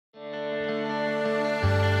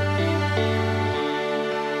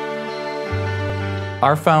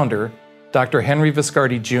Our founder, Dr. Henry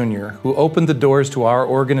Viscardi Jr., who opened the doors to our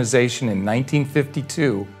organization in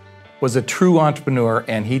 1952, was a true entrepreneur,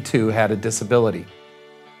 and he too had a disability.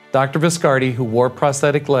 Dr. Viscardi, who wore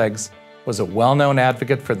prosthetic legs, was a well-known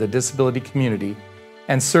advocate for the disability community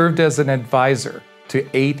and served as an advisor to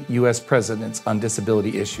 8 U.S. presidents on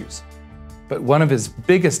disability issues. But one of his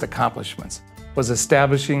biggest accomplishments was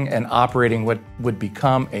establishing and operating what would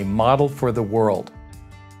become a model for the world.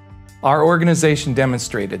 Our organization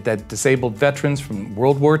demonstrated that disabled veterans from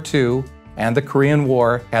World War II and the Korean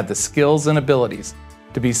War had the skills and abilities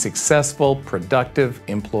to be successful, productive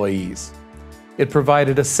employees. It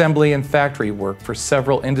provided assembly and factory work for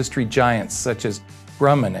several industry giants such as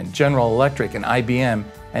Grumman and General Electric and IBM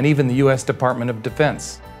and even the U.S. Department of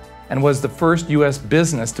Defense, and was the first U.S.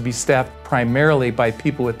 business to be staffed primarily by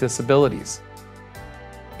people with disabilities.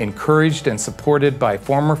 Encouraged and supported by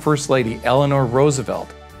former First Lady Eleanor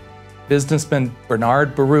Roosevelt, businessman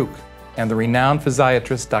Bernard Baruch, and the renowned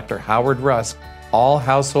physiatrist Dr. Howard Rusk, all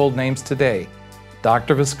household names today,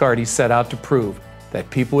 Dr. Viscardi set out to prove that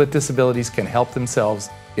people with disabilities can help themselves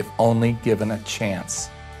if only given a chance.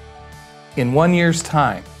 In 1 year's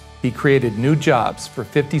time, he created new jobs for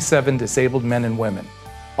 57 disabled men and women,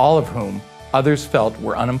 all of whom others felt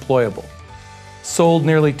were unemployable, sold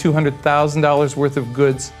nearly $200,000 worth of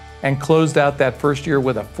goods, and closed out that first year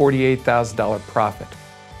with a $48,000 profit.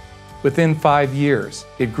 Within 5 years,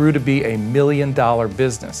 it grew to be a $1 million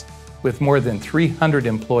business with more than 300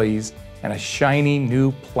 employees and a shiny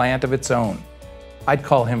new plant of its own. I'd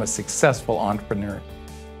call him a successful entrepreneur.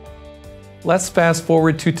 Let's fast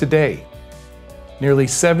forward to today. Nearly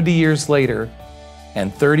 70 years later,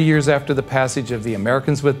 and 30 years after the passage of the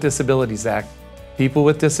Americans with Disabilities Act, people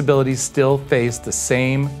with disabilities still face the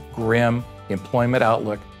same grim employment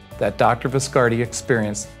outlook that Dr. Viscardi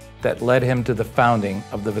experienced that led him to the founding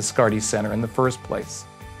of the Viscardi Center in the first place.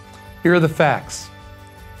 Here are the facts.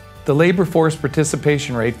 The labor force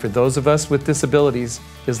participation rate for those of us with disabilities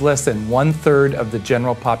is less than 1/3 of the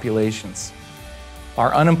general populations.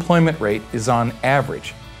 Our unemployment rate is on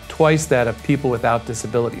average twice that of people without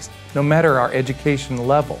disabilities, no matter our education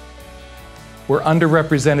level. We're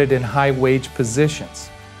underrepresented in high-wage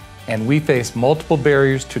positions, and we face multiple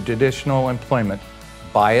barriers to traditional employment: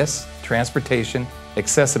 bias, transportation,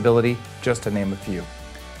 accessibility, just to name a few.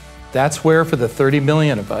 That's where, for the 30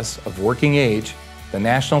 million of us of working age, the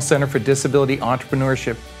National Center for Disability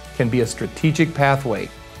Entrepreneurship can be a strategic pathway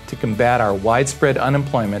to combat our widespread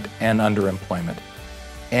unemployment and underemployment.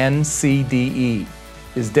 NCDE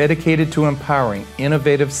is dedicated to empowering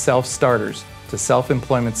innovative self-starters to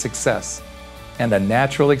self-employment success, and a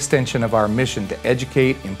natural extension of our mission to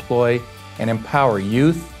educate, employ, and empower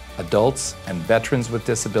youth, adults, and veterans with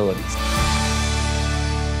disabilities.